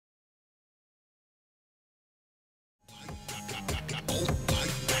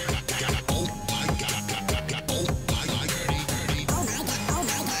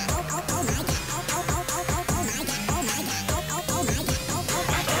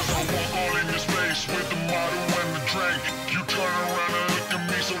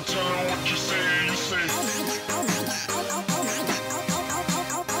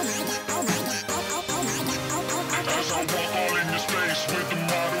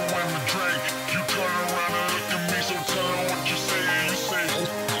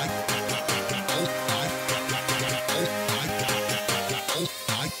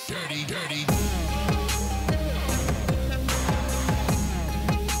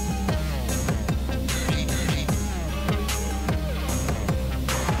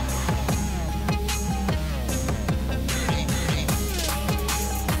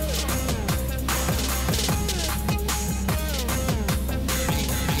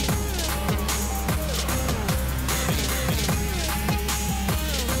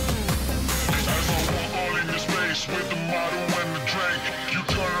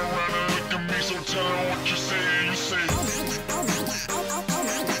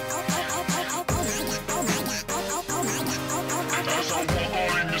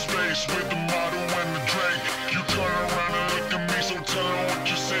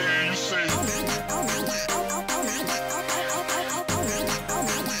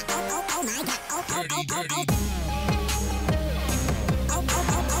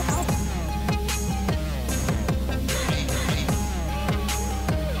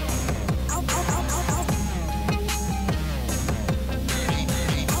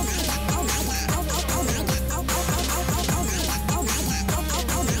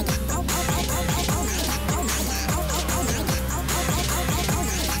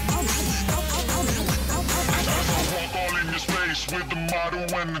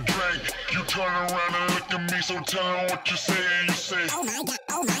and the drink. You turn around and look at me, so tell her what you say, and you say, oh my God,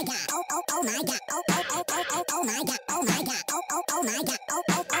 oh my God, oh my God, oh my God, oh my God, oh my God.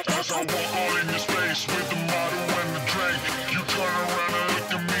 As I walk all in your space with the model and the drink, you turn around and look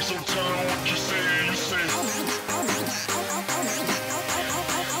at me, so tell her what you say, and you say, oh my God, oh my God, oh my God, oh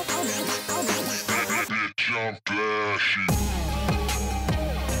my God, oh my God. Bitch, I'm flashy.